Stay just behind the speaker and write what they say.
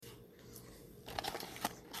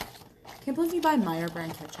Can't believe you buy Meyer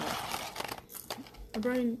brand ketchup.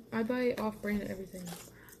 I buy off-brand everything.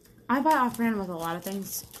 I buy off-brand with a lot of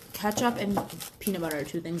things. Ketchup and peanut butter are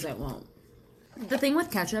two things I won't. The thing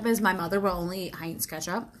with ketchup is my mother will only eat Heinz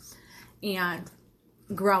ketchup. And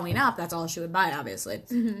growing up, that's all she would buy, obviously.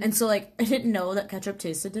 Mm-hmm. And so, like, I didn't know that ketchup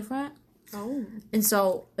tasted different. Oh. And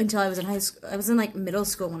so, until I was in high school, I was in, like, middle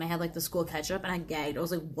school when I had, like, the school ketchup, and I gagged. I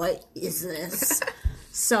was like, what is this?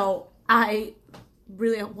 So, I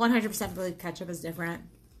really 100% believe ketchup is different.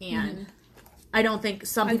 And I don't think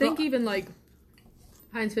some people... I think even, like,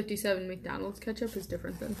 Heinz 57 McDonald's ketchup is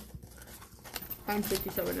different than Heinz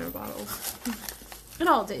 57 in a bottle. It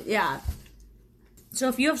all did, yeah. So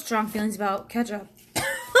if you have strong feelings about ketchup,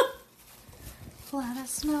 let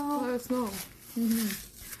us know. Let us know.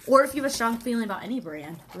 Mm-hmm. Or if you have a strong feeling about any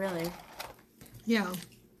brand, really. Yeah.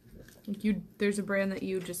 Like there's a brand that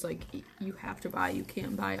you just, like, you have to buy. You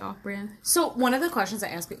can't buy off-brand. So one of the questions I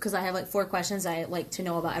ask, because I have, like, 4 questions I like to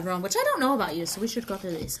know about everyone, which I don't know about you, so we should go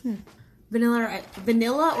through these.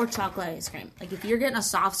 Vanilla or chocolate ice cream? Like, if you're getting a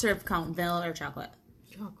soft serve cone, vanilla or chocolate?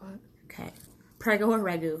 Chocolate. Okay. Prego or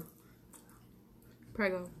Regu?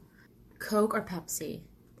 Prego. Coke or Pepsi?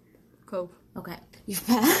 Coke. Okay. You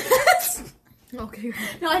passed. Okay.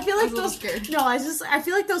 No, I feel like those. Scared. No, I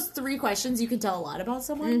feel like those 3 questions you can tell a lot about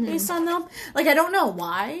someone based on them. Like, I don't know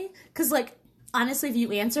why, because, like, honestly, if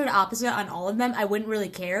you answered opposite on all of them, I wouldn't really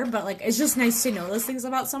care. But, like, it's just nice to know those things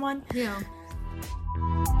about someone. Yeah.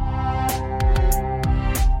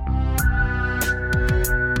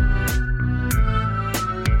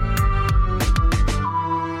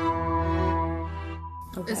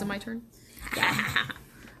 Okay. Is it my turn? Yeah.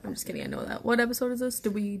 I'm just kidding. I know that. What episode is this?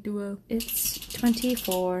 Did we do a... It's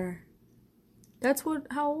 24. That's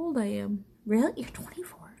how old I am. Really? You're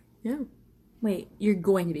 24? Yeah. Wait, you're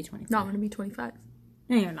going to be 24? No, I'm going to be 25.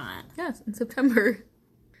 No, you're not. Yes, in September.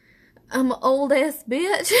 I'm an old-ass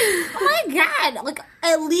bitch. Oh my god! Like,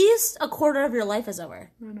 at least a quarter of your life is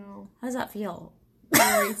over. I know. How does that feel?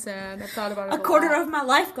 Very sad. I've thought about it a quarter of my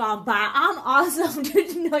life gone by. I'm awesome.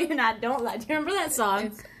 No, you're not. Don't lie. Do you remember that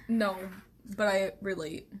song? No, but I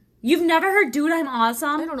relate. You've never heard Dude, I'm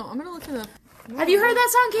Awesome? I don't know. I'm going to look it up. Have you heard that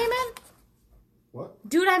song, Cayman? What?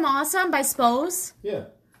 Dude, I'm Awesome by Spose? Yeah.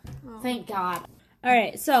 Oh. Thank God.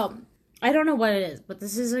 Alright, so, I don't know what it is, but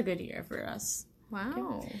this is a good year for us.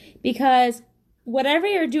 Wow. Because whatever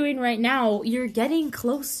you're doing right now, you're getting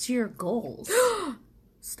close to your goals.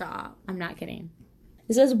 Stop. I'm not kidding.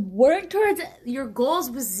 It says, work towards your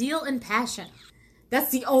goals with zeal and passion.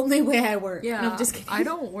 That's the only way I work. Yeah. No, I'm just kidding. I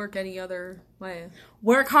don't work any other way.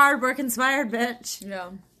 Work hard, work inspired, bitch.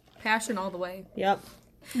 Yeah. Passion all the way. Yep.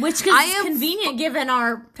 Which is convenient given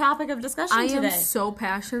our topic of discussion today. I am so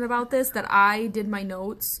passionate about this that I did my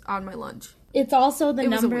notes on my lunch. It's also the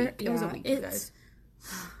number... It was a week, you guys.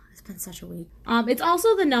 It's been such a week. It's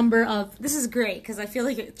also the number of... This is great, because I feel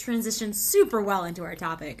like it transitions super well into our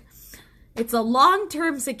topic. It's a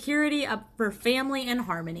long-term security for family and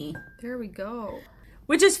harmony. There we go.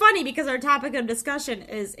 Which is funny, because our topic of discussion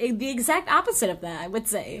is the exact opposite of that, I would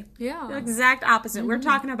say. Yeah. The exact opposite. Mm-hmm. We're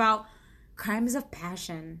talking about crimes of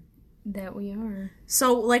passion. That we are.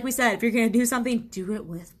 So, like we said, if you're going to do something, do it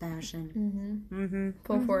with passion. Mm-hmm. Mm-hmm.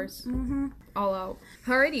 Full force. Mm-hmm. All out.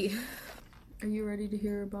 Alrighty. Are you ready to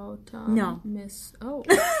hear about No. Miss... Oh.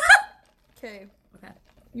 Okay.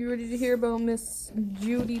 You ready to hear about Miss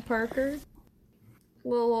Judy Parker?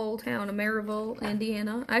 Little old town of Maryville,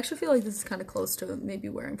 Indiana. I actually feel like this is kind of close to maybe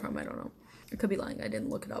where I'm from. I don't know. I could be lying. I didn't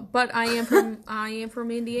look it up. But I am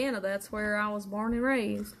from Indiana. That's where I was born and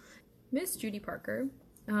raised. Miss Judy Parker.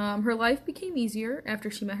 Her life became easier after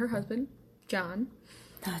she met her husband, John.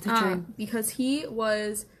 That's a dream. Because he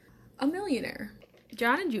was a millionaire.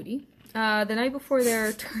 John and Judy. The night before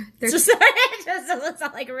their sorry, it just doesn't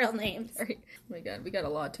sound like a real name. Sorry. Oh my god, we got a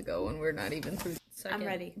lot to go and we're not even through the second I'm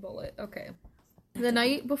ready. bullet. Okay. The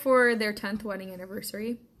night before their 10th wedding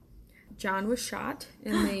anniversary, John was shot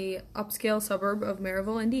in the upscale suburb of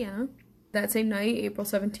Maryville, Indiana. That same night, April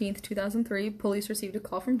 17th, 2003, police received a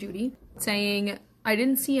call from Judy saying, I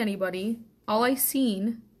didn't see anybody. All I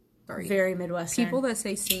seen... Sorry. Very Midwestern. People that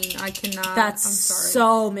say seen, I cannot... That's I'm sorry.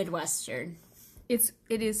 so Midwestern. It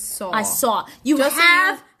is saw. I saw. You Just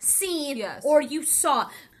have seen, yes. or you saw.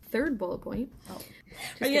 Third bullet point. Oh.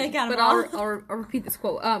 Yeah, but I'll repeat this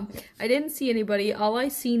quote. I didn't see anybody. All I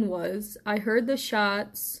seen was I heard the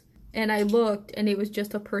shots and I looked and it was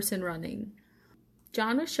just a person running.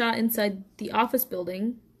 John was shot inside the office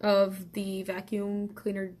building of the vacuum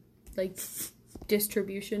cleaner like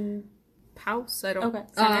distribution house. I don't.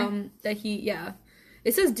 Okay. That he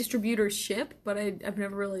It says distributorship, but I've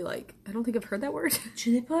never really I don't think I've heard that word.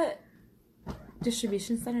 Should they put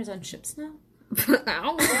distribution centers on ships now?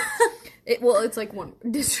 Ow. It's like one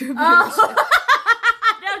distributor. I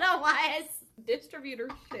don't know why it's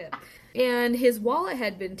distributorship. And his wallet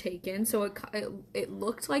had been taken, so it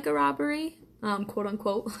looked like a robbery, quote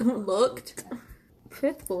unquote. Looked.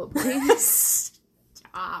 Fifth bullet, please.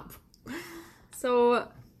 Stop. So,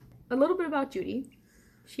 a little bit about Judy.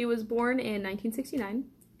 She was born in 1969,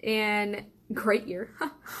 and great year.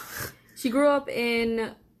 She grew up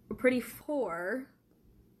in a pretty poor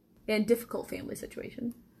and difficult family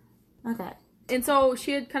situation. Okay. And so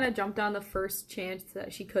she had kind of jumped on the first chance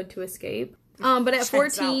that she could to escape. But at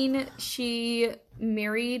 14, she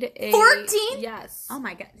married a... 14? Yes. Oh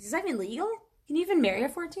my god. Is that even legal? Can you even marry a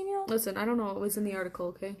 14-year-old? Listen, I don't know. It was in the article,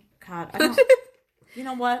 okay? God, I don't... You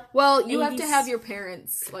know what? Well, you have to have your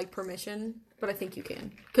parents, like, permission, but I think you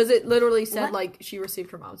can. Because it literally said, like, she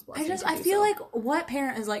received her mom's blessing. I feel like what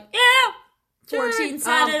parent is like, yeah! 14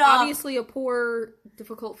 set it off. Obviously a poor,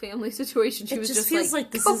 difficult family situation. She was just feels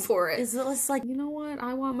like this go is, for it. Is this like... You know what?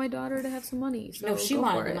 I want my daughter to have some money. So no, she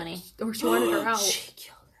wanted the money. Or she wanted her out. She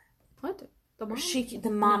killed her. What? The mom?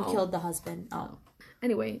 The mom killed the husband. Oh.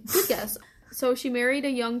 Anyway, good guess. So she married a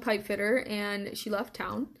young pipe fitter and she left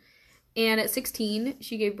town. And at 16,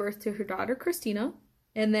 she gave birth to her daughter, Christina.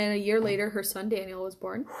 And then a year later, her son, Daniel, was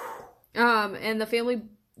born. And the family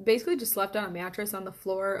basically just slept on a mattress on the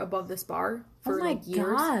floor above this bar for like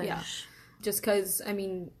years. Gosh. Yeah. Just because, I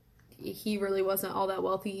mean, he really wasn't all that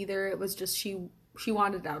wealthy either. It was just she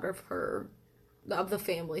wanted out of the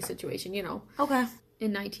family situation, you know. Okay.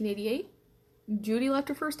 In 1988, Judy left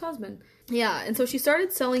her first husband. Yeah, and so she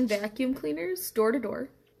started selling vacuum cleaners door to door.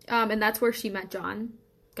 And that's where she met John,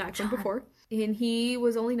 guy from before. And he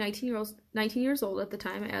was only 19 years old at the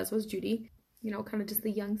time, as was Judy. You know, kind of just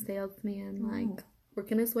the young salesman, like,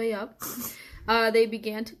 working his way up. They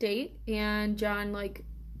began to date, and John, like,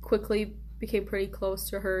 quickly became pretty close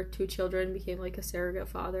to her 2 children, became, like, a surrogate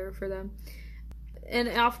father for them. And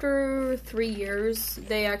after 3 years,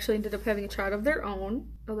 they actually ended up having a child of their own.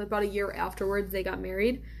 About a year afterwards, they got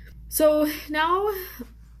married. So now,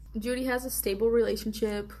 Judy has a stable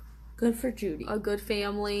relationship. Good for Judy. A good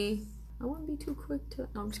family. I wouldn't be too quick to...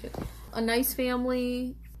 No, I'm just kidding. A nice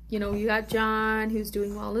family. You know, you got John, who's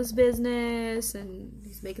doing well in his business, and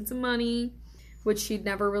he's making some money, which she'd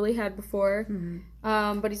never really had before.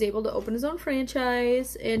 Mm-hmm. But he's able to open his own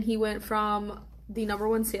franchise, and he went from the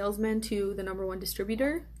 #1 salesman to the #1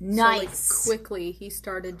 distributor. Nice. So, like, quickly, he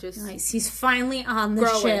started just... Nice. He's finally on the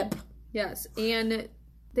growing. ship. Yes. And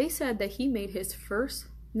they said that he made his first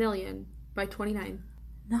million by 29.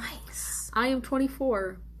 Nice. I am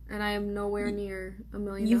 24, and I am nowhere near $1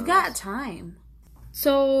 million. You've got time.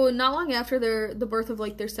 So, not long after the birth of,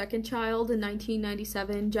 like, their second child in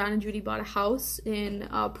 1997, John and Judy bought a house in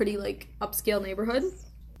a pretty, like, upscale neighborhood.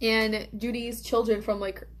 And Judy's children from,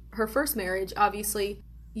 like, her first marriage, obviously,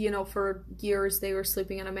 you know, for years they were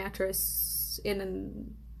sleeping on a mattress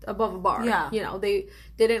above a bar. Yeah. You know, they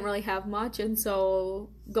didn't really have much. And so,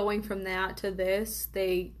 going from that to this,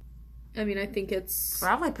 I think it's...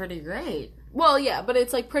 Probably pretty great. Well, yeah, but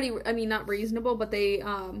it's, like, pretty, not reasonable, but they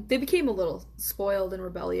became a little spoiled and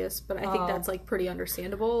rebellious, but I think that's, like, pretty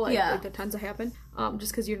understandable. Like, yeah. Like, that tends to happen,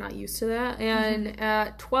 just because you're not used to that. And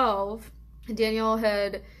at 12, Daniel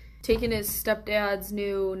had taken his stepdad's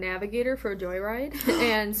new Navigator for a joyride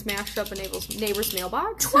and smashed up a neighbor's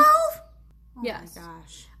mailbox. 12? Oh, yes. my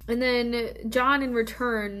gosh. And then John, in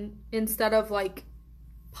return, instead of, like,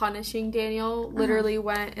 punishing Daniel, literally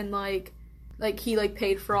went and, like he, like,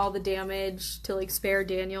 paid for all the damage to, like, spare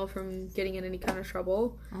Daniel from getting in any kind of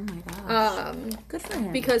trouble. Oh, my gosh. Good for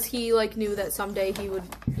him. Because he, like, knew that someday he would,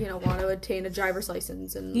 you know, want to attain a driver's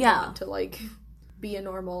license and want to, like, be a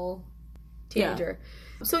normal teenager. Yeah.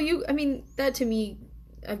 So that to me,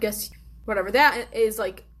 I guess, whatever, that is,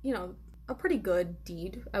 like, you know, a pretty good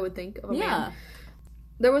deed, I would think, of a man.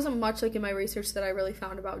 There wasn't much, like, in my research that I really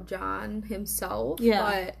found about John himself. Yeah.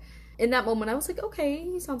 But in that moment, I was like, okay,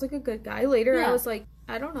 he sounds like a good guy. Later, I was like,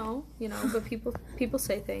 I don't know, you know, but people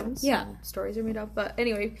say things. Yeah. Stories are made up. But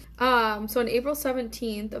anyway, so on April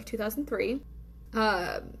 17th of 2003,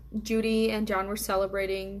 Judy and John were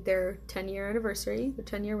celebrating their 10-year anniversary, their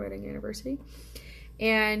 10-year wedding anniversary.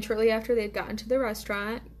 And shortly after they had gotten to the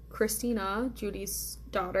restaurant, Christina, Judy's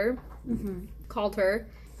daughter, called her.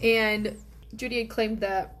 And Judy had claimed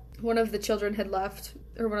that one of the children had left,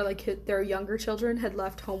 or one of, like, their younger children had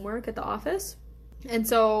left homework at the office. And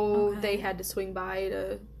so they had to swing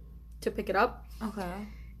by to pick it up. Okay.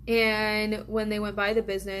 And when they went by the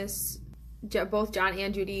business, both John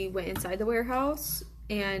and Judy went inside the warehouse.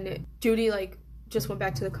 And Judy, like, just went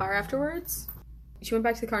back to the car afterwards. She went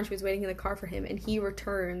back to the car and she was waiting in the car for him. And he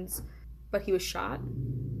returns but he was shot.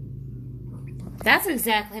 That's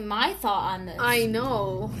exactly my thought on this. I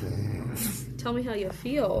know. Tell me how you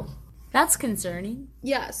feel. That's concerning.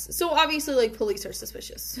 Yes. So obviously, like, police are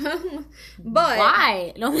suspicious. But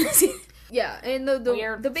why? No. Yeah, and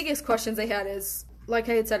the biggest questions they had is, like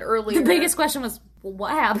I had said earlier. The biggest question was, well,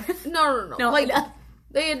 what happened? No. Like,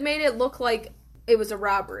 they had made it look like it was a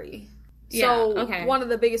robbery. So one of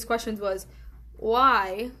the biggest questions was,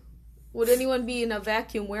 why would anyone be in a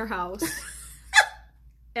vacuum warehouse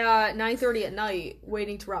at 9:30 at night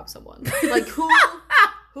waiting to rob someone? Like,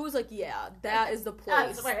 who's like, yeah, that is the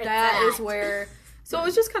place. That is where. So it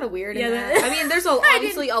was just kind of weird. Yeah, I mean, there's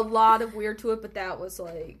obviously a lot of weird to it, but that was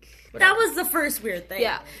like... Whatever. That was the first weird thing.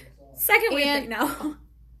 Yeah. Second weird thing, no.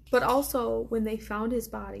 But also, when they found his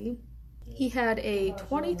body, he had a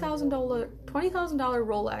 $20,000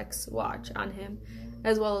 Rolex watch on him,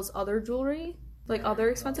 as well as other jewelry, like other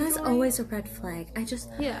expensive jewelry. That's always a red flag.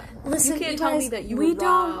 Yeah. Listen, you can't tell me that you were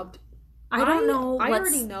robbed. I don't know. I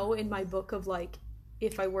already know in my book of, like,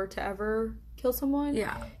 if I were to ever kill someone,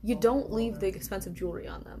 you don't leave the expensive jewelry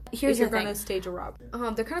on them. Here's if you're going to stage a robbery.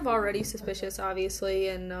 They're kind of already suspicious, obviously,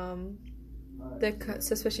 and the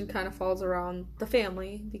suspicion kind of falls around the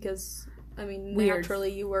family because, I mean,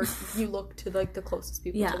 naturally you look to, like, the closest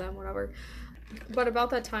people to them, whatever. But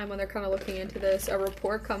about that time when they're kind of looking into this, a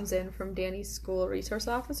report comes in from Danny's school resource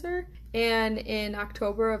officer. And in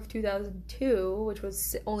October of 2002, which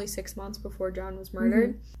was only 6 months before John was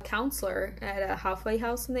murdered, a counselor at a halfway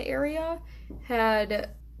house in the area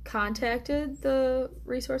had contacted the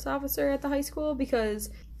resource officer at the high school because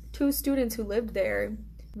 2 students who lived there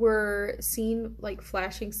were seen, like,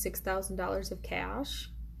 flashing $6,000 of cash.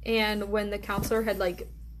 And when the counselor had, like,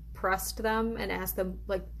 pressed them and asked them,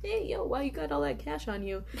 like, hey, yo, why you got all that cash on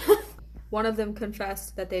you? One of them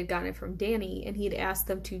confessed that they had gotten it from Danny, and he'd asked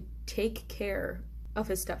them to take care of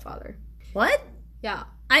his stepfather. What? Yeah.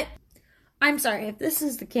 I'm sorry, if this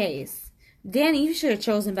is the case, Danny, you should have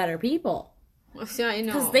chosen better people. Yeah, I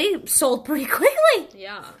know. Because they sold pretty quickly.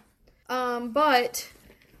 Yeah. But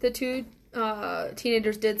the 2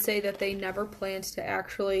 teenagers did say that they never planned to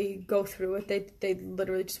actually go through it. They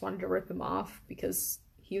literally just wanted to rip him off because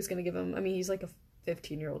he was going to give him, I mean, he's like a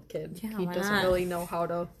 15-year-old kid. Yeah, he doesn't really know how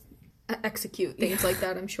to execute things like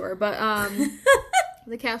that, I'm sure. But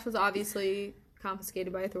the cash was obviously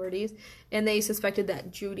confiscated by authorities, and they suspected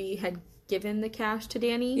that Judy had given the cash to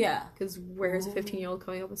Danny. Yeah. Because where is a 15-year-old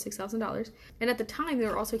coming up with $6,000? And at the time, they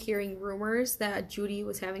were also hearing rumors that Judy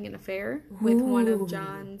was having an affair with one of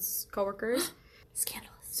John's coworkers.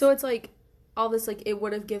 Scandalous. So it's like, all this, like, it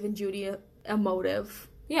would have given Judy a motive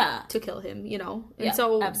to kill him, you know? And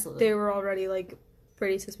so absolutely. They were already, like,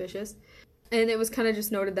 pretty suspicious. And it was kind of just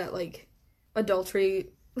noted that, like,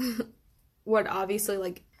 adultery would obviously,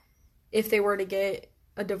 like, if they were to get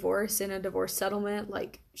a divorce and a divorce settlement,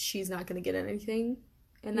 like, she's not going to get anything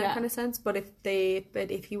in that kind of sense. But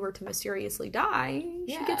if he were to mysteriously die,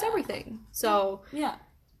 she gets everything. So,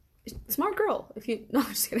 smart girl. No, I'm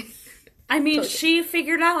just kidding. I mean, totally. She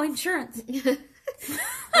figured out insurance.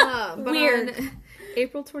 But weird. On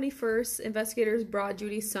April 21st, investigators brought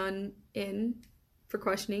Judy's son in for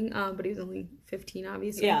questioning, but he was only 15,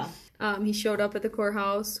 obviously. Yeah. He showed up at the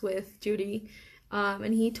courthouse with Judy,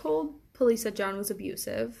 and he told police that John was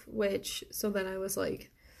abusive, so then I was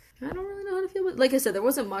like, I don't really know how to feel about. Like I said, there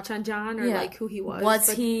wasn't much on John or like who he was. Was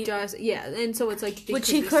he? And so it's like, which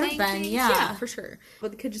he could have been, yeah, for sure.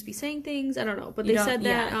 But they could just be saying things. I don't know. But they said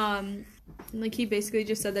that, like, he basically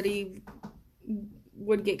just said that he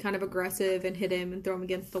would get kind of aggressive and hit him and throw him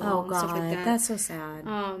against the wall and stuff like that. That's so sad.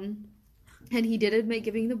 And he did admit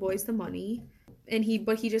giving the boys the money,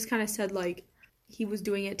 but he just kind of said, like, he was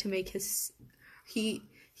doing it to make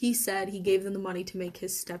he said he gave them the money to make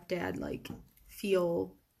his stepdad, like,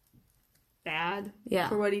 feel bad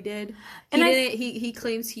for what he did. And he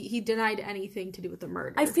claims he denied anything to do with the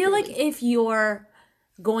murder. I feel like if you're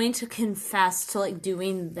going to confess to, like,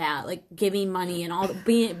 doing that, like, giving money and all,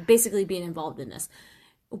 basically being involved in this,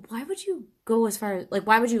 why would you go as far as, like,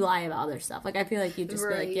 why would you lie about other stuff? Like, I feel like you'd just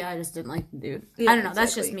be like, yeah, I just didn't like the dude. Yeah, I don't know. Exactly.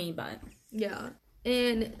 That's just me, but. Yeah.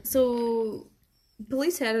 And so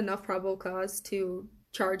police had enough probable cause to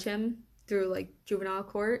charge him through, like, juvenile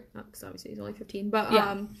court. Because obviously he's only 15. But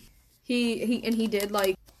he did,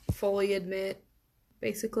 like, fully admit,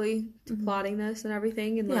 basically, to plotting this and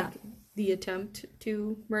everything. And, like, the attempt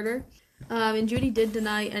to murder. And Judy did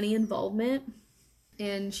deny any involvement.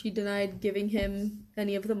 And she denied giving him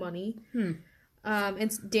any of the money.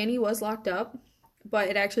 And Danny was locked up, but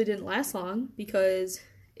it actually didn't last long because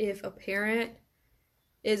if a parent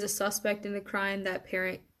is a suspect in a crime, that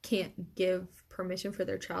parent can't give permission for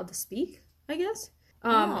their child to speak, I guess.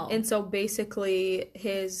 And so basically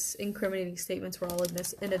his incriminating statements were all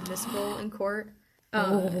inadmissible in court.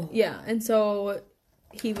 Yeah, and so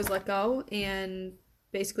he was let go, and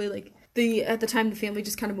basically, like, at the time, the family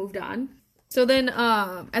just kind of moved on. So then,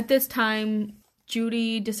 at this time,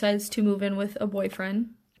 Judy decides to move in with a boyfriend,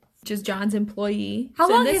 which is John's employee. How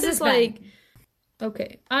long has this been?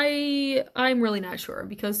 Okay, I'm really not sure,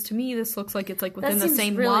 because to me, this looks like it's, like, within the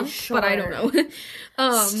same really month, short. but I don't know.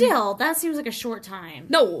 Still, that seems like a short time.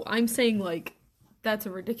 No, I'm saying, like, that's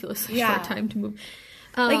a ridiculously short time to move.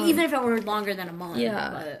 Like, even if it were longer than a month. Yeah.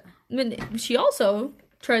 But... I mean, she also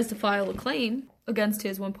tries to file a claim against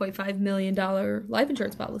his $1.5 million life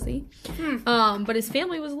insurance policy. But his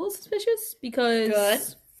family was a little suspicious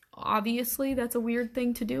because obviously that's a weird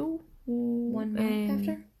thing to do. 1 month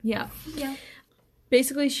after? Yeah.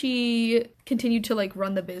 Basically, she continued to, like,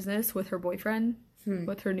 run the business with her boyfriend,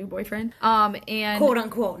 with her new boyfriend. And quote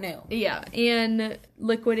unquote new. Yeah, and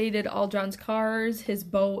liquidated all John's cars, his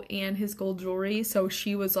boat, and his gold jewelry. So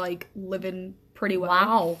she was, like, living pretty well.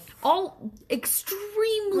 Wow. All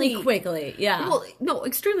extremely quickly, yeah. Well, no,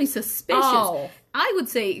 extremely suspicious. Oh. I would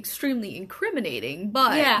say extremely incriminating,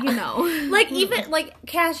 but, you know. Like, even, like,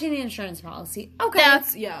 cashing the insurance policy. Okay.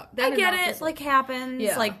 That I get it. Like, happens.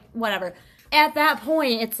 Yeah. Like, whatever. At that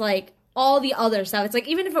point, it's like, all the other stuff. It's like,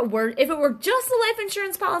 even if it were just the life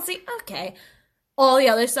insurance policy, okay. All the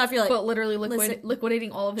other stuff, you're like... But literally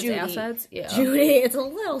liquidating all of his assets? Yeah. Judy, it's a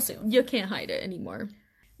little soon. You can't hide it anymore.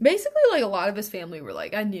 Basically, like, a lot of his family were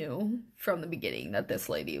like, I knew from the beginning that this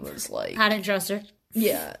lady was, like... I didn't trust her.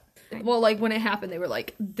 Yeah. Well, like, when it happened, they were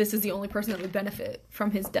like, this is the only person that would benefit from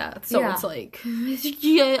his death. So it's like,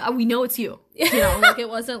 yeah, we know it's you. You know, like, it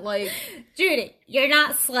wasn't like... Judy, you're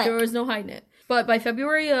not slick. There was no hiding it. But by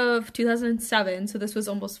February of 2007, so this was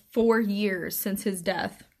almost 4 years since his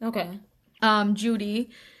death. Okay. Judy,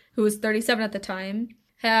 who was 37 at the time,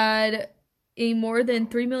 had a more than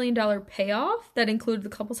 $3 million payoff that included the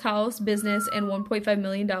couple's house, business, and $1.5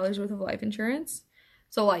 million worth of life insurance.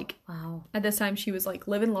 So, like, wow. At this time, she was, like,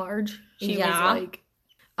 living large. She was, like...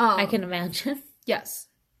 I can imagine. Yes.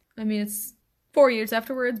 I mean, it's 4 years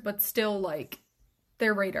afterwards, but still, like,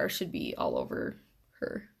 their radar should be all over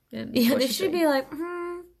her. And they should be like,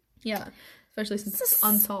 Yeah. Especially since it's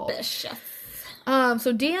unsolved. Suspicious.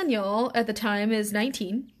 So Daniel, at the time, is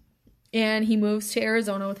 19. And he moves to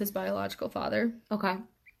Arizona with his biological father. Okay.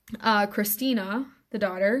 Christina, the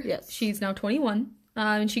daughter. Yes. She's now 21.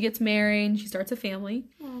 And she gets married and she starts a family.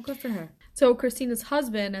 Oh, good for her. So Christina's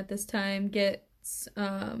husband at this time gets,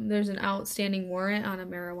 there's an outstanding warrant on a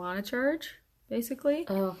marijuana charge, basically.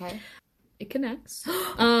 Oh, okay. It connects.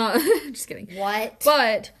 Just kidding. What?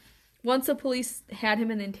 But once the police had him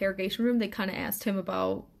in the interrogation room, they kind of asked him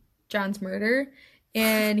about John's murder.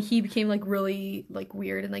 And he became, like, really, like,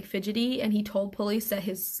 weird and, like, fidgety. And he told police that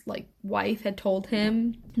his, like, wife had told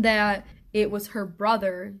him that it was her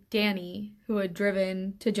brother, Danny, who had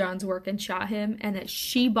driven to John's work and shot him. And that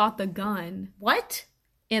she bought the gun. What?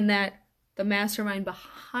 And that the mastermind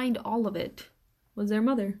behind all of it was their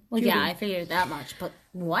mother. Well, Judy. yeah, I figured that much. But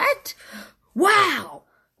what? Wow!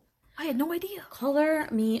 I had no idea. Color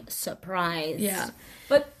me surprised. Yeah.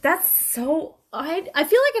 But that's so... I feel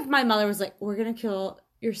like if my mother was like, we're gonna kill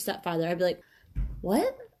your stepfather, I'd be like,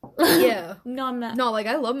 what? Yeah. No, I'm not. No, like,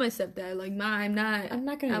 I love my stepdad. Like, I'm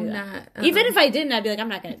not gonna do that. not. Even if I didn't, I'd be like, I'm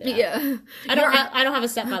not gonna do that. Yeah. I don't have a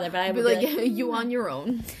stepfather, but I would be like, you on your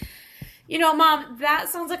own. You know, Mom, that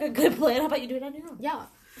sounds like a good plan. How about you do it on your own? Yeah.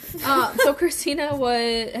 So Christina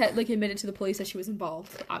had, like, admitted to the police that she was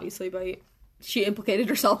involved, obviously, she implicated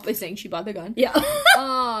herself by saying she bought the gun. Yeah.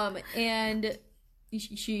 And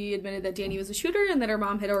she admitted that Danny was a shooter and that her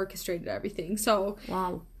mom had orchestrated everything. So,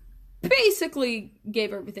 wow. Basically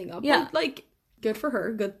gave everything up. Yeah. Like, good for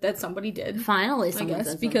her. Good that somebody did. Finally, someone I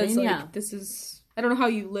guess, did because, like, yeah. this is... I don't know how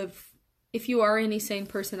you live... If you are any sane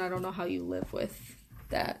person, I don't know how you live with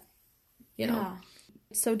that, you know. Yeah.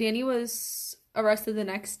 So Danny was arrested the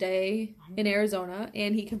next day in Arizona,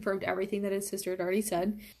 and he confirmed everything that his sister had already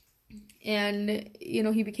said. And, you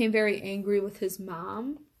know, he became very angry with his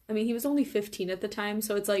mom. I mean, he was only 15 at the time,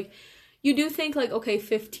 so it's like, you do think, like, okay,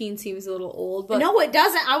 15 seems a little old, but... No, it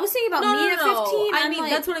doesn't. I was thinking about me at 15. I mean,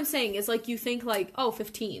 like... that's what I'm saying. It's like, you think, like, oh,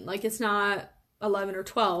 15. Like, it's not 11 or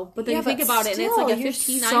 12. But then you think but about it, and it's like, at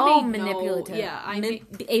 15, you're so I made manipulative. Yeah, I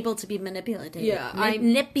able to be manipulative. Yeah,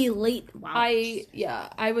 manipulate. Wow.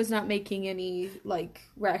 I was not making any, like,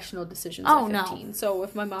 rational decisions at 15. No. So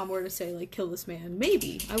if my mom were to say, like, kill this man,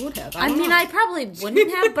 maybe I would have. I mean, I probably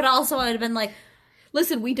wouldn't have, but also I'd have been like,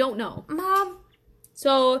 listen, we don't know. Mom,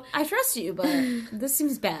 so I trust you, but this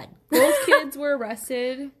seems bad. Both kids were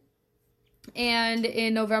arrested, and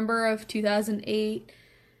in November of 2008,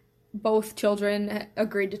 both children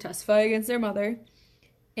agreed to testify against their mother,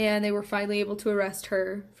 and they were finally able to arrest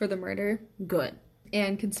her for the murder. Good.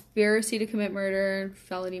 And conspiracy to commit murder,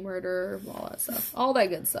 felony murder, all that stuff. All that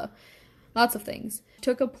good stuff. Lots of things.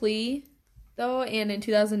 Took a plea, though, and in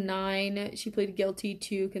 2009, she pleaded guilty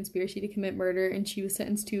to conspiracy to commit murder, and she was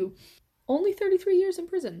sentenced to only 33 years in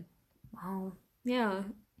prison. Wow. Yeah.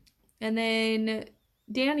 And then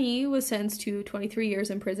Danny was sentenced to 23 years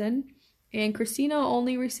in prison, and Christina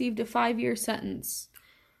only received a 5-year sentence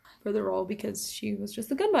for the role because she was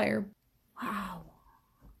just a gun buyer. Wow.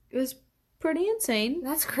 It was pretty insane.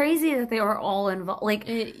 That's crazy that they were all involved. Like,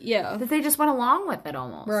 yeah. That they just went along with it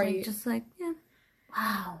almost. Right. Like, just like, yeah.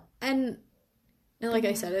 Wow. And like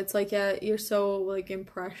I said, it's like, yeah, you're so, like,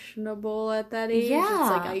 impressionable at that age.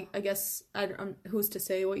 Yeah. It's like, I guess, who's to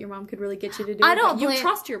say what your mom could really get you to do? I don't You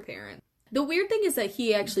trust your parent. The weird thing is that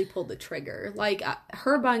he actually pulled the trigger. Like,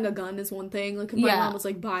 her buying a gun is one thing. Like, if my mom was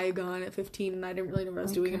like, buy a gun at 15, and I didn't really know what I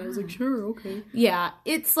was doing, and I was like, sure, okay. Yeah.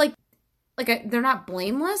 It's like they're not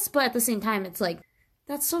blameless, but at the same time, it's like,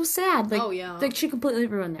 that's so sad. Like, oh, yeah. Like, she completely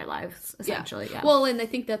ruined their lives, essentially. Yeah. Well, and I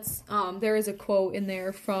think that's, there is a quote in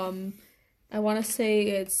there from, I want to say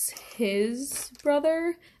it's his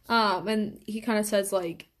brother, and he kind of says,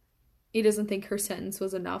 like, he doesn't think her sentence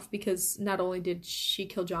was enough because not only did she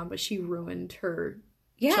kill John, but she ruined her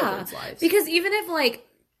children's lives. Because even if, like,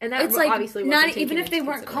 and that it's like, obviously not even if they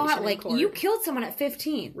weren't caught, like, you killed someone at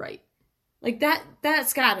 15. Right. Like,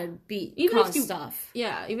 that's gotta be even if you stuff.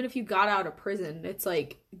 Yeah, even if you got out of prison, it's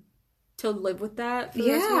like to live with that for the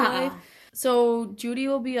rest of your life. So Judy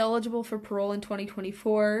will be eligible for parole in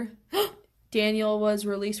 2024. Daniel was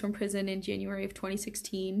released from prison in January of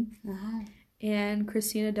 2016. Wow. And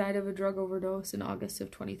Christina died of a drug overdose in August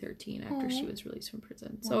of 2013 after she was released from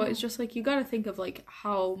prison. Wow. So it's just like, you gotta think of like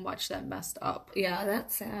how much that messed up. Yeah,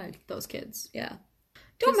 that's sad. Those kids. Yeah.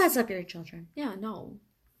 Don't mess up your children. Yeah, no.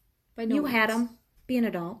 You had them. Be an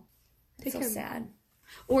adult. Take care. Sad.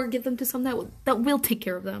 Or give them to someone that will take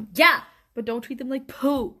care of them. Yeah. But don't treat them like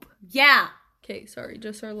poop. Yeah. Okay, sorry.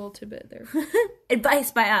 Just our little tidbit there.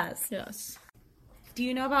 Advice by us. Yes. Do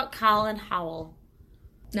you know about Colin Howell?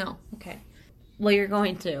 No. Okay. Well, you're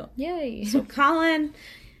going to. Yay. So Colin,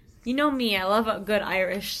 you know me. I love a good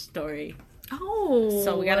Irish story. Oh.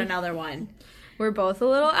 So we got another one. We're both a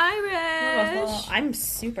little Irish. I'm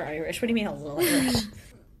super Irish. What do you mean a little Irish?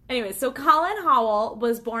 Anyway, so Colin Howell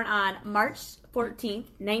was born on March 14th,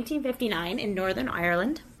 1959 in Northern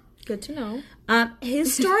Ireland. Good to know.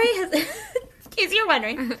 His story has, in case you're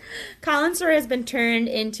wondering, Colin's story has been turned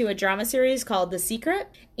into a drama series called The Secret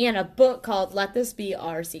and a book called Let This Be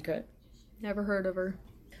Our Secret. Never heard of her.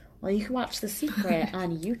 Well, you can watch The Secret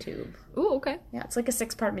on YouTube. Ooh, okay. Yeah, it's like a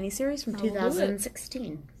 6-part miniseries from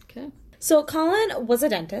 2016. Okay. So Colin was a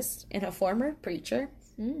dentist and a former preacher.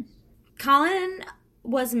 Colin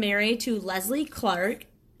was married to Leslie Clark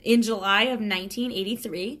in July of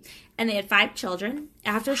 1983, and they had 5 children.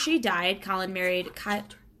 After she died, Colin married Kyle.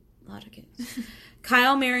 A lot of kids.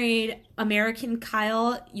 Kyle married American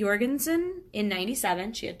Kyle Jorgensen in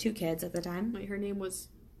 97. She had 2 kids at the time. Wait, her name was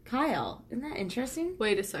Kyle. Isn't that interesting?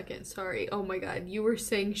 Wait a second. Sorry. Oh my god. You were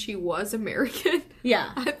saying she was American?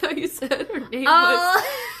 Yeah. I thought you said her name was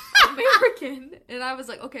American. And I was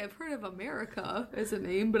like, okay, I've heard of America as a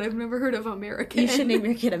name, but I've never heard of American. You should name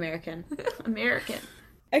your kid American. American.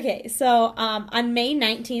 Okay, so on May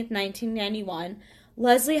 19th, 1991,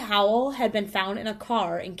 Leslie Howell had been found in a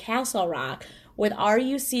car in Castle Rock with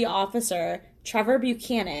RUC officer Trevor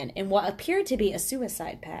Buchanan in what appeared to be a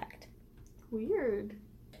suicide pact. Weird.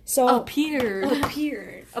 So Appeared.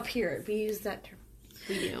 We use that term.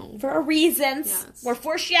 We do. For reasons. Yes. We're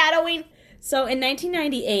foreshadowing. So in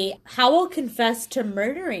 1998, Howell confessed to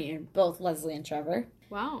murdering both Leslie and Trevor.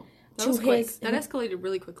 Wow. That was quick. That escalated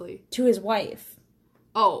really quickly. To his wife.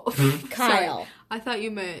 Oh. Kyle. Sorry. I thought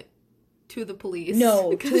you meant to the police. No,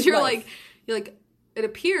 because you're like, it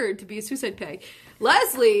appeared to be a suicide pact.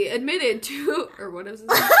 Leslie admitted to, or what is it?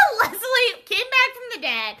 Leslie came back from the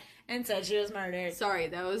dead and said she was murdered. Sorry,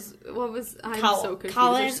 I'm Colin, so confused.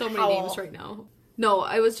 Colin There's so many Howell. names right now. No,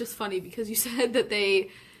 it was just funny because you said that it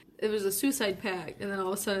was a suicide pact, and then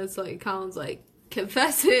all of a sudden it's like, Colin's like,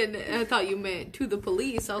 confessing, and I thought you meant to the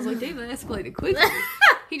police. I was like, damn, that escalated quickly.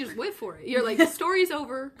 He just went for it. You're like, the story's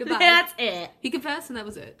over. Goodbye. That's it. He confessed, and that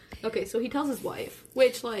was it. Okay, so he tells his wife,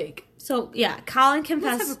 which, like... So, yeah, Colin Must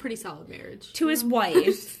confessed have a pretty solid marriage. to his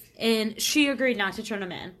wife, and she agreed not to turn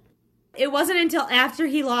him in. It wasn't until after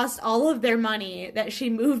he lost all of their money that she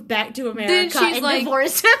moved back to America and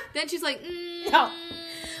divorced him. Then she's like, No.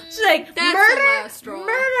 She's like, That's the murder, last straw. murder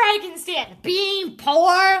I can stand. Being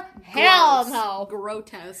poor, hell Gross. no.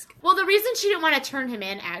 Grotesque. Well, the reason she didn't want to turn him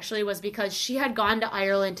in, actually, was because she had gone to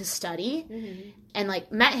Ireland to study and,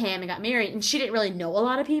 like, met him and got married, and she didn't really know a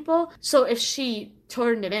lot of people. So if she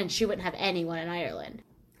turned him in, she wouldn't have anyone in Ireland.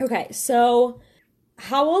 Okay, so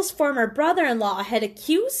Howell's former brother-in-law had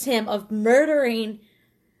accused him of murdering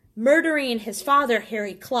his father,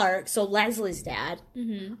 Harry Clark, so Leslie's dad,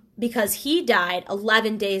 because he died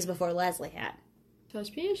 11 days before Leslie had.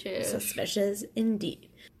 Suspicious indeed.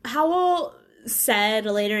 Howell said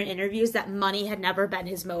later in interviews that money had never been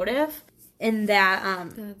his motive, and that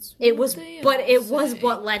it was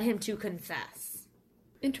what led him to confess.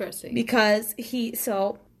 Interesting. Because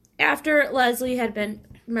after Leslie had been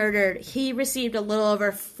murdered, he received a little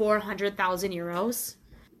over 400,000 euros,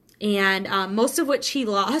 and most of which he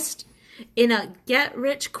lost in a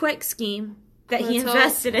get-rich-quick scheme that he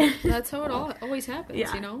invested in. That's how it always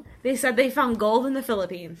happens, you know? They said they found gold in the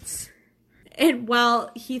Philippines. And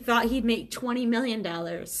while he thought he'd make $20 million,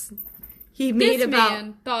 he made This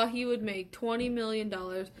man thought he would make $20 million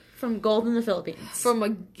from gold in the Philippines. From a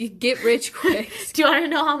get-rich-quick. Do you want to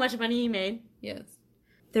know how much money he made? Yes.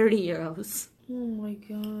 30 euros. Oh my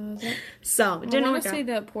god. So, I want to say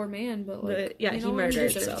that poor man, but like, yeah, he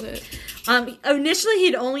murdered. So, it. Initially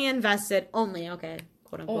he'd only invested quote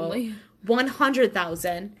unquote,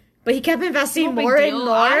 100,000, but he kept investing more and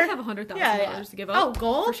more. I have $100,000 to give up. Oh,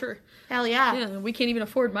 gold for sure. Hell yeah. Yeah, we can't even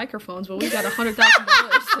afford microphones, but we got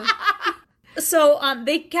 $100,000. So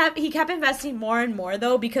he kept investing more and more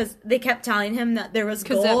though, because they kept telling him that there was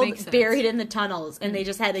gold buried in the tunnels, and they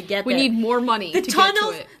just had to get there. We need more money to get to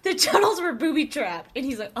it. The tunnels were booby trapped, and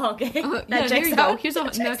he's like, oh, okay, here you go. Here's an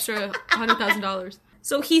extra $100,000.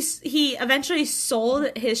 So he eventually sold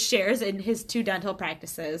his shares in his 2 dental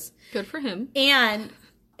practices. Good for him. And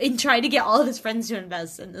tried to get all of his friends to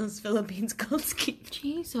invest in this Philippines gold scheme.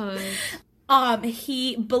 Jesus.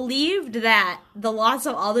 He believed that the loss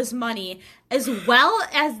of all this money, as well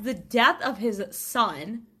as the death of his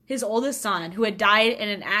son, his oldest son, who had died in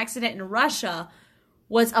an accident in Russia,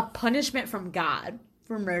 was a punishment from God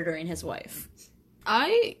for murdering his wife.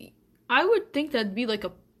 I would think that'd be like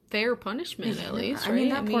a fair punishment, at least, right? I mean,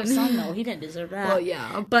 that poor son, though, he didn't deserve that. Well,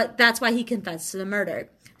 yeah. But that's why he confessed to the murder.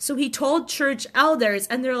 So he told church elders,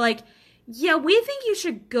 and they're like, yeah, we think you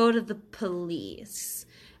should go to the police.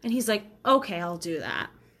 And he's like, okay, I'll do that.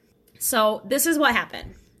 So this is what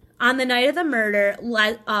happened. On the night of the murder,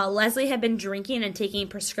 Leslie had been drinking and taking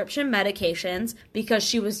prescription medications because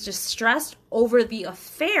she was distressed over the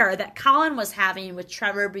affair that Colin was having with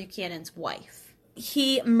Trevor Buchanan's wife.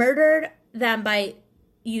 He murdered them by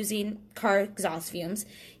using car exhaust fumes.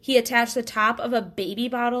 He attached the top of a baby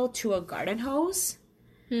bottle to a garden hose.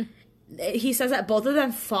 He says that both of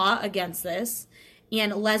them fought against this.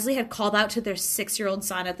 And Leslie had called out to their 6-year-old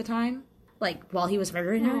son at the time, like, while he was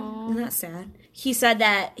murdering her. Isn't that sad? He said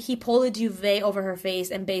that he pulled a duvet over her face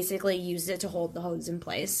and basically used it to hold the hose in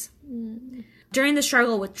place. During the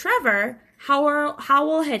struggle with Trevor,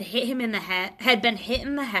 Howell had been hit in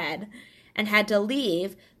the head and had to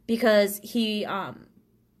leave because he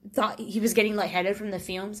thought he was getting lightheaded from the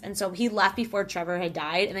fumes. And so he left before Trevor had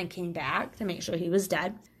died and then came back to make sure he was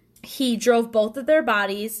dead. He drove both of their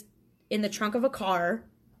bodies in the trunk of a car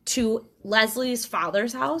to Leslie's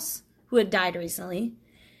father's house, who had died recently,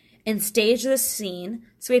 and staged the scene.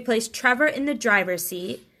 So he placed Trevor in the driver's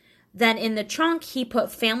seat. Then in the trunk, he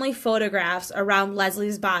put family photographs around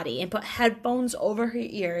Leslie's body and put headphones over her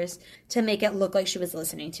ears to make it look like she was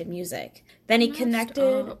listening to music. Then he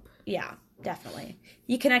connected... Yeah, definitely.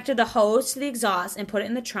 He connected the hose to the exhaust and put it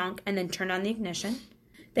in the trunk and then turned on the ignition.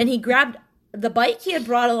 Then he grabbed the bike he had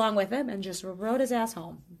brought along with him and just rode his ass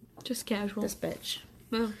home. Just casual. This bitch.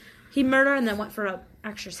 Oh. He murdered and then went for an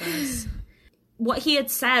exercise. What he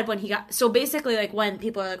had said when he got... So basically, like, when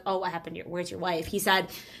people are like, oh, what happened? Where's your wife? He said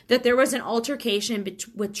that there was an altercation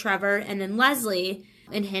with Trevor and then Leslie,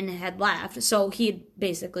 and Hin had left. So he had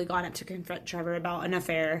basically gone up to confront Trevor about an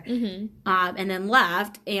affair, and then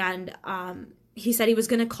left. And he said he was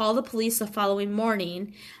going to call the police the following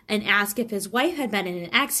morning and ask if his wife had been in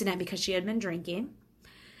an accident because she had been drinking.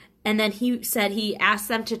 And then he said he asked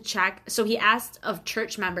them to check. So he asked a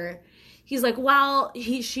church member. He's like, well,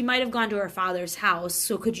 she might have gone to her father's house,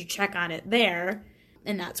 so could you check on it there?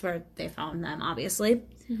 And that's where they found them, obviously.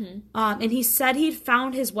 And he said he'd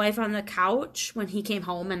found his wife on the couch when he came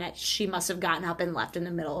home, and that she must have gotten up and left in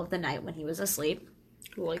the middle of the night when he was asleep.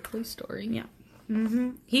 Likely story. Yeah.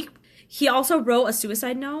 He also wrote a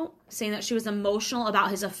suicide note saying that she was emotional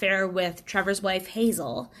about his affair with Trevor's wife,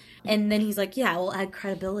 Hazel. And then he's like, yeah, we'll add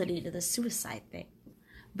credibility to the suicide thing.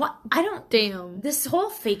 What? I don't... Damn. This whole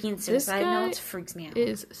faking suicide guy note freaks me out.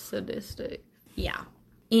 Is sadistic. Yeah.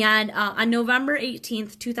 And on November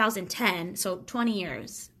 18th, 2010, so 20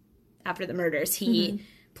 years after the murders, he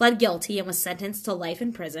pled guilty and was sentenced to life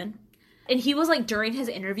in prison. And he was like, during his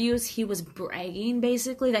interviews, he was bragging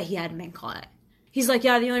basically that he hadn't been caught. He's like,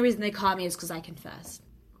 yeah, the only reason they caught me is because I confessed.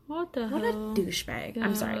 What the What a hell? douchebag. Yeah.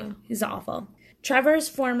 I'm sorry. He's awful. Trevor's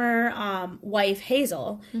former wife,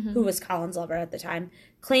 Hazel, who was Colin's lover at the time,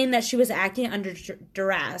 claimed that she was acting under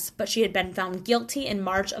duress, but she had been found guilty in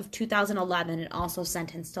March of 2011 and also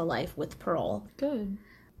sentenced to life with parole. Good.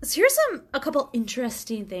 So here's a couple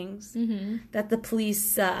interesting things that the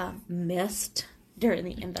police missed during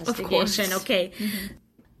the investigation. Okay.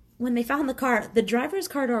 When they found the car, the driver's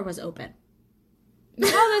car door was open.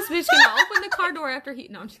 How this bitch gonna open the car door after he...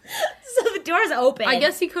 No, I'm just... So the door's open. I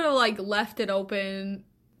guess he could have, like, left it open.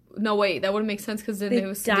 No, wait, that wouldn't make sense because then They it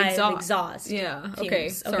was died of exhaust. exhaust. Yeah, fumes, okay,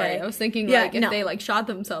 sorry. okay? I was thinking, Yeah, like, if no. they, like, shot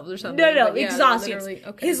themselves or something. No, but yeah, exhaust literally, fumes.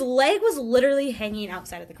 okay. His leg was literally hanging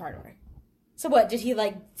outside of the car door. So what, did he,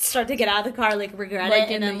 like, start to get out of the car, like, regret it,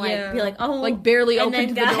 and then, like, be like, oh... Like, barely and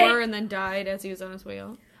opened the then door and then died as he was on his way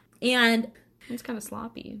out. And It's kind of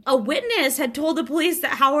sloppy. a witness had told the police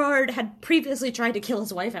that Howard had previously tried to kill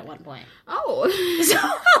his wife at one point. Oh. So,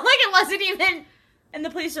 like, it wasn't even... And the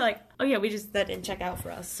police are like, oh, yeah, that didn't check out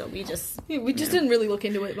for us, so we just... We just didn't really look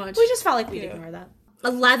into it much. We just felt like we'd ignore that.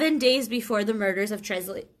 11 days before the murders of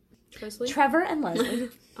Tresley? Trevor and Leslie.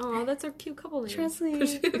 Oh, that's a cute couple name.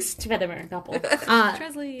 Tresley. Too bad they weren't a couple.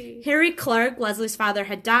 Tresley. Harry Clark, Leslie's father,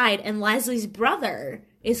 had died, and Leslie's brother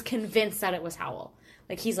is convinced that it was Howell.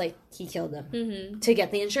 Like, he's like, he killed him to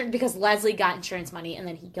get the insurance, because Leslie got insurance money, and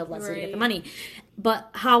then he killed Leslie to get the money. But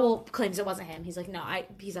Howell claims it wasn't him. He's like, no, I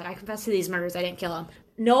confess to these murders, I didn't kill him.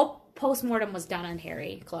 No postmortem was done on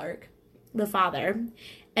Harry Clark, the father,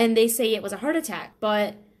 and they say it was a heart attack,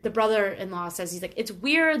 but the brother-in-law says, he's like, it's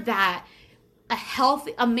weird that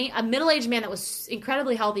a middle-aged man that was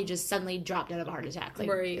incredibly healthy just suddenly dropped dead of a heart attack.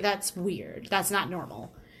 Like, that's weird. That's not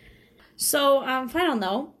normal. So, final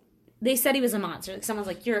note. They said he was a monster. Like, someone's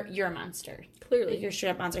like, you're a monster. Clearly. Like, you're a straight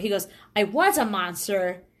up monster. He goes, I was a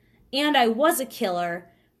monster, and I was a killer,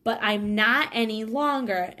 but I'm not any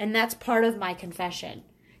longer, and that's part of my confession.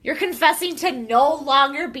 You're confessing to no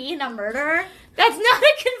longer being a murderer? That's not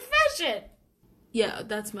a confession! Yeah,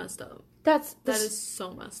 that's messed up. That is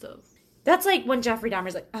so messed up. That's like when Jeffrey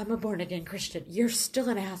Dahmer's like, I'm a born-again Christian. You're still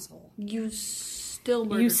an asshole. You still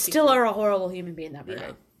murdered You still are a horrible human being that murdered.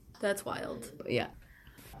 Yeah. That's wild. But yeah.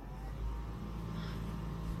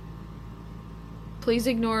 Please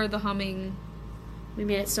ignore the humming. We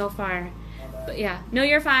made it so far. But yeah. No,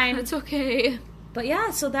 you're fine. It's okay. But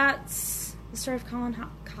yeah, so that's the story of Colin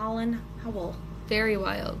Howell. Very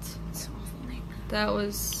wild. It's an awful name. That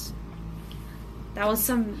was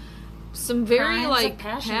some very, crimes like, of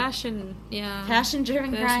passion. Yeah.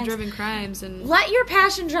 Passion-driven crimes. Passion-driven crimes. And let your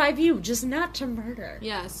passion drive you, just not to murder.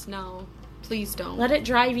 yes, no. Please don't. Let it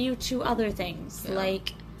drive you to other things,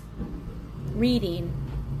 like reading.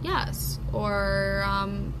 Yes. Or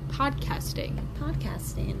podcasting.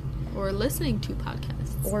 Or listening to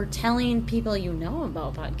podcasts. Or telling people you know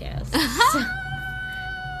about podcasts.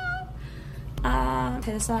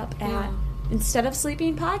 Hit us up at instead of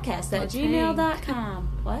sleeping podcast at gmail.com.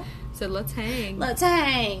 What? So let's hang. Let's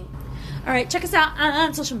hang. All right, check us out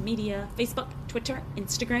on social media: Facebook, Twitter,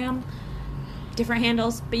 Instagram, different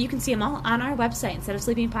handles, but you can see them all on our website, instead of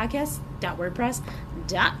sleeping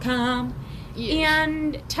podcast.wordpress.com. Yes.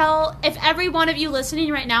 And if every one of you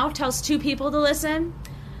listening right now tells 2 people to listen,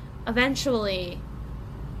 eventually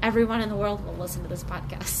everyone in the world will listen to this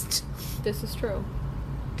podcast. This is true.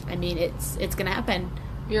 I mean, it's going to happen.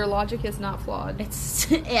 Your logic is not flawed.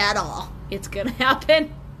 It's at all. It's going to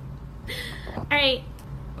happen. All right.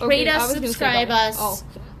 Rate us, subscribe us. Oh.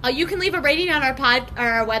 You can leave a rating on our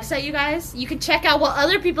website, you guys. You can check out what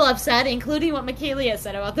other people have said, including what Michaela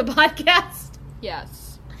said about the podcast. Yes.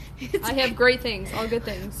 I have great things. All good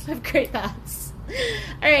things. I have great thoughts.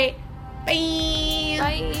 All right. Bye.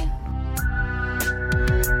 Bye.